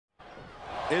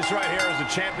This right here is a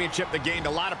championship that gained a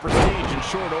lot of prestige in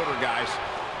short order, guys.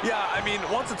 Yeah, I mean,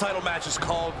 once a title match is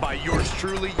called by yours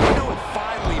truly, you know it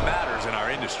finally matters in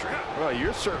our industry. Well,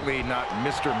 you're certainly not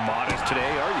Mr. Modest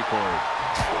today, are you, Corey?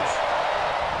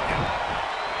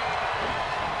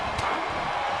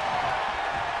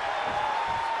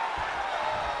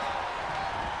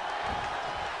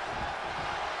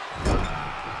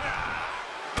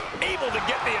 Able to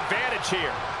get the advantage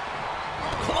here.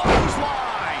 Clothesline.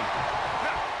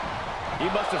 He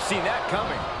must have seen that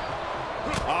coming.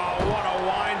 Oh, what a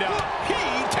wind-up. He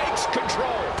takes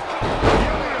control.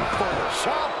 Beautiful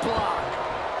shot block.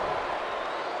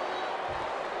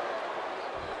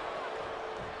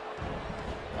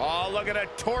 Oh, look at it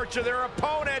torture their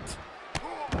opponent.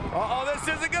 Uh-oh, this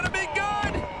isn't going to be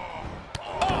good.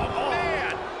 Oh,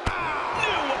 man.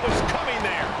 Knew what was coming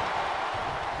there.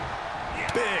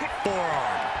 Big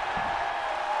forearm.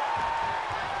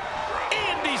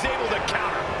 And he's able to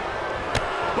counter.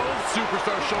 Both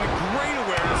superstars showing great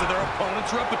awareness of their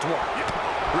opponent's repertoire.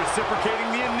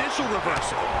 Reciprocating the initial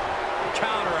reversal.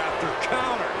 Counter after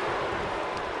counter.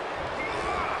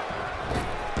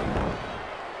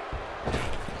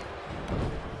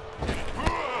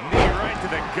 Knee right to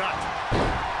the gut.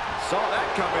 Saw that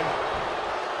coming.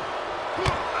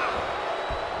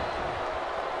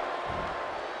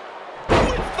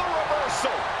 With the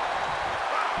reversal.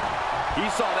 He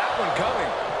saw that one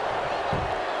coming.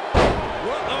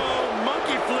 Uh-oh,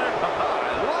 monkey flip. I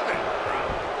love it.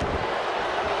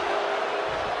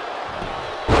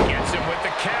 Gets him with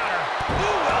the counter.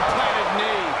 Ooh, well-planted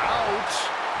knee. Ouch.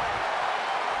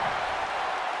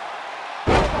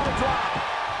 Elbow drop.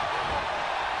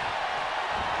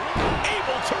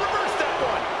 Able to reverse that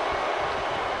one.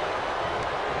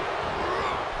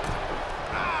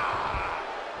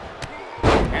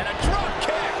 And a drop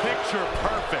kick. Picture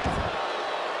perfect.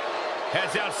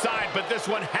 Heads outside, but this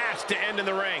one has to end in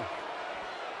the ring.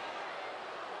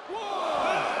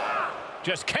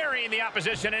 Just carrying the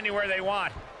opposition anywhere they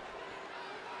want.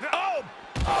 Oh!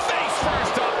 Face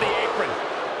first off the apron.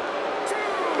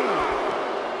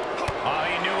 Oh,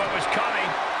 he knew what was coming.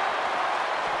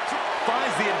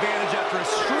 Finds the advantage after a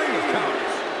string of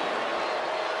counters.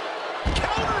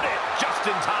 Countered it just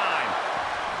in time.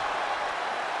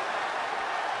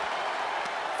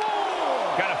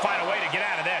 Got to find a way to get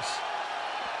out of this.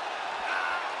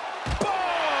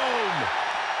 Boom!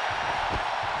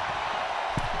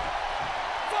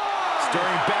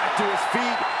 Stirring back to his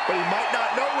feet, but he might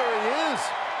not know where he is.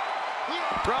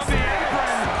 From the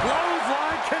apron,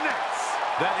 clothesline connects.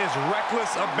 That is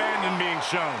reckless abandon being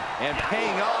shown. And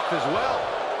paying off as well.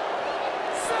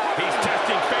 He's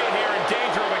testing fate here, in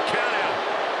danger of a countout.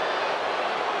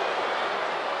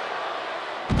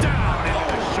 Down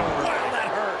into the shoulder. Wow, that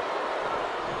hurt.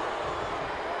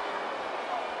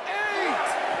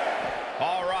 8.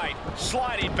 All right,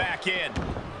 sliding back in.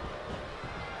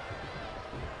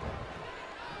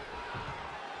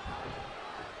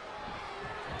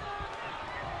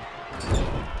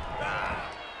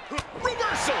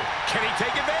 Reversal. Can he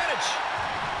take advantage?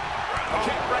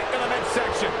 Kick right to the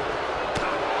midsection.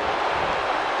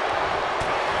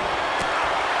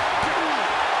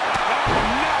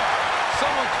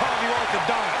 Someone call the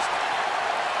orthodontist.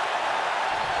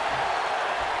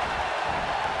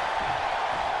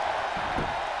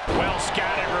 Well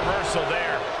scattered reversal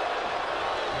there.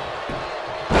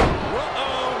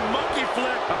 Uh-oh, monkey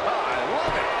flip. I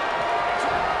love it.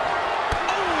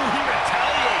 Oh, he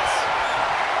retaliates.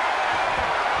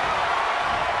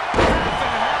 Half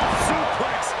and half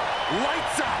suplex.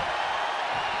 Lights out.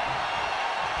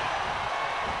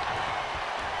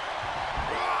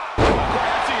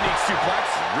 That's a unique suplex.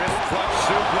 Wrist clutch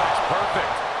suplex,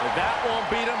 perfect. If that won't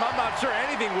beat him, I'm not sure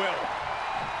anything will.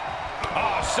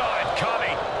 Oh, saw it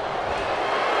coming.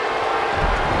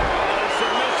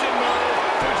 Submission move.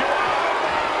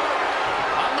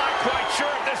 I'm not quite sure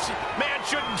if this man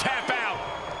shouldn't tap out.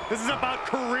 This is about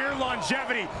career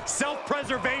longevity,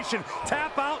 self-preservation.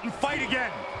 Tap out and fight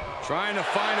again. Trying to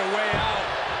find a way out.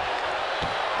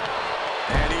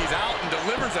 And he's out and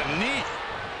delivers a knee.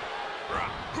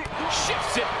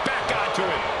 Shifts it back onto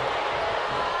him.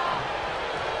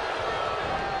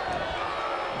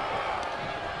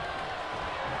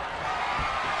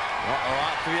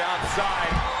 Off to the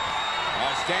outside. Oh,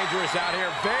 it's dangerous out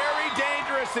here. Very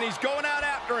dangerous, and he's going out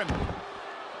after him.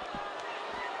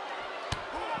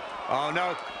 Oh,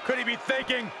 no. Could he be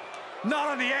thinking? Not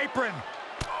on the apron.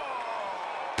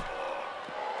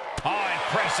 Oh,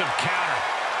 impressive counter.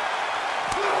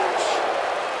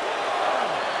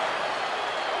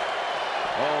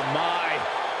 Oh, my.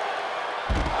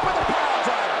 With a power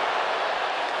driver.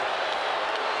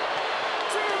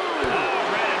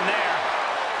 Oh, ready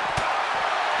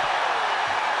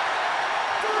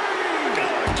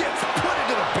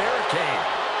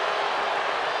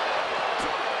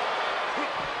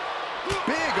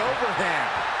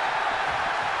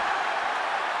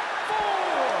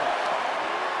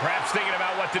Perhaps thinking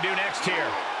about what to do next here.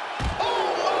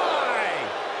 Oh,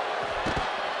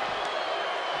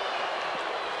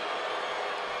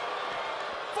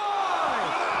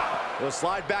 my! He'll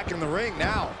slide back in the ring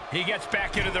now. He gets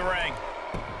back into the ring.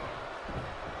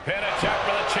 Pin attempt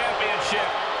for the championship.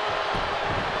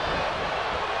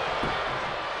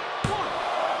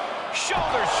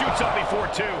 Shoulder shoots up before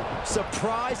 2.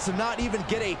 Surprised to not even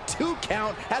get a 2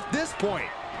 count at this point.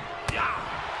 Yeah.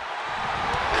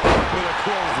 With a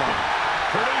clothesline.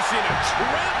 Producing a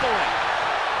trampling.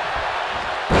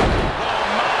 Oh,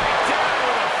 my. Down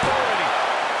with authority.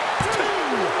 2.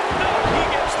 No, he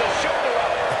gets the shoulder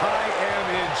up. I am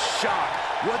in shock.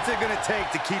 What's it going to take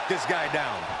to keep this guy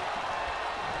down?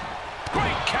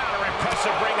 Great counter.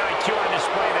 Impressive ring IQ on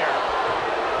display there.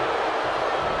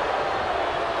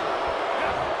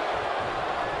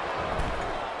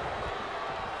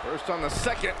 First on the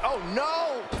second. Oh,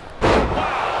 no!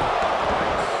 Wow!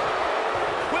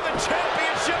 With the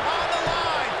championship on the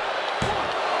line.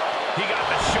 He got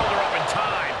the shoulder up in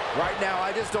time. Right now,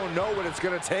 I just don't know what it's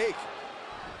going to take.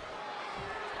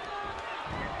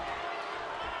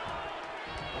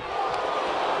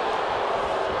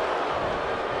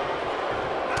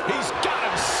 He's got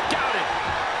him scouted.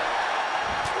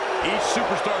 Each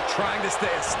superstar trying to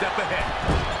stay a step ahead.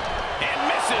 And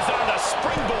misses on the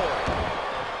springboard.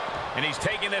 And he's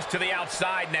taking this to the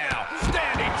outside now.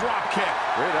 Standing drop kick.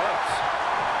 Great ups.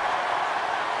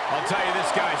 I'll tell you,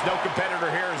 this guy's no competitor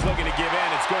here is looking to give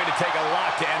in. It's going to take a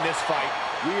lot to end this fight.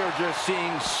 We are just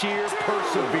seeing sheer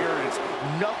perseverance.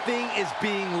 Nothing is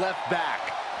being left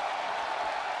back.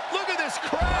 Look at this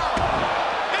crowd.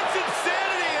 It's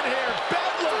insanity in here.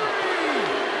 Bedlam.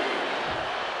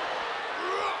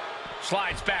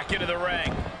 Slides back into the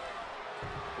ring.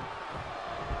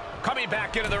 Coming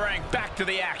back into the ring, back to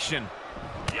the action.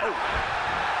 Oh.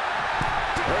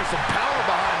 There's some power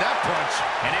behind that punch.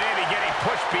 And he may be getting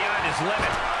pushed beyond his limit.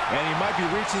 And he might be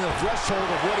reaching the threshold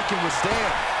of what he can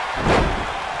withstand.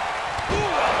 Ooh,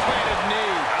 well-planted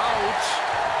knee. Ouch.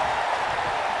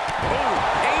 Oh,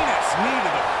 heinous knee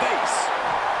to the face.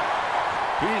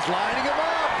 He's lining him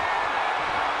up.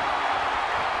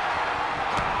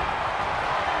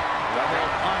 Double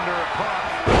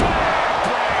underhook.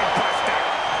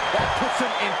 Puts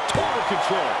him in total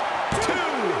control. 2.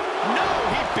 No,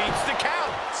 he beats the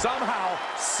count. Somehow,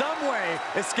 someway,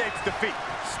 escapes defeat.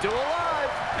 Still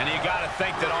alive. And you got to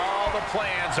think that all the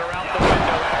plans are out the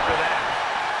window after that.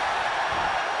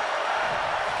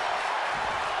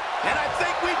 And I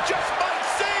think we just might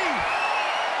see.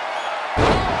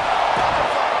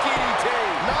 Butterfly DDT.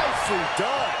 Nicely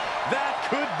done. That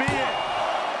could be it.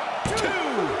 2.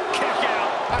 Kick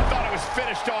out. I thought it was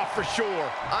finished off for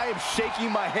sure. I am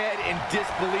shaking my head in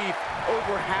disbelief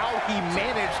over how he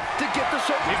managed to get the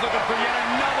shoulder. He's looking for yet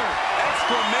another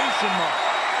exclamation mark.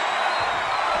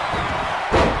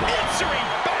 Answering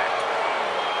back.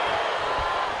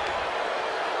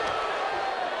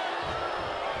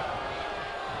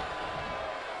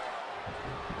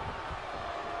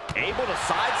 Able to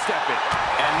sidestep it.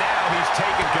 And now he's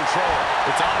taken control.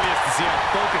 It's obvious to see how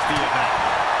focused he is now.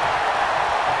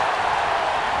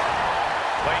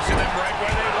 Placing them right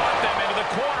where they want them, into the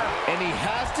corner. And he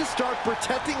has to start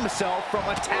protecting himself from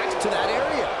attacks to that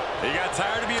area. He got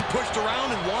tired of being pushed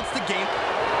around and wants the game.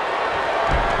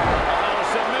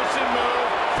 Submission move.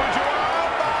 Fujiwara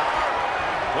bar.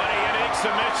 What a unique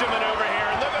submission maneuver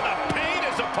here. Look at the pain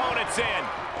his opponent's in.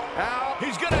 Now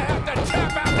He's going to have to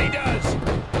tap out. He does.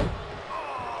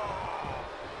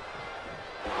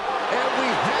 and we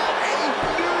have a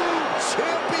new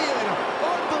champion.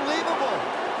 Unbelievable.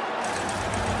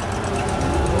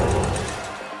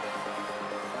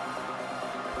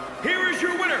 Here is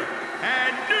your winner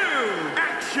and new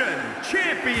Action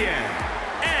Champion,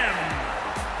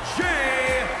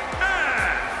 MJF.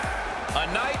 A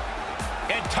night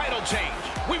and title change.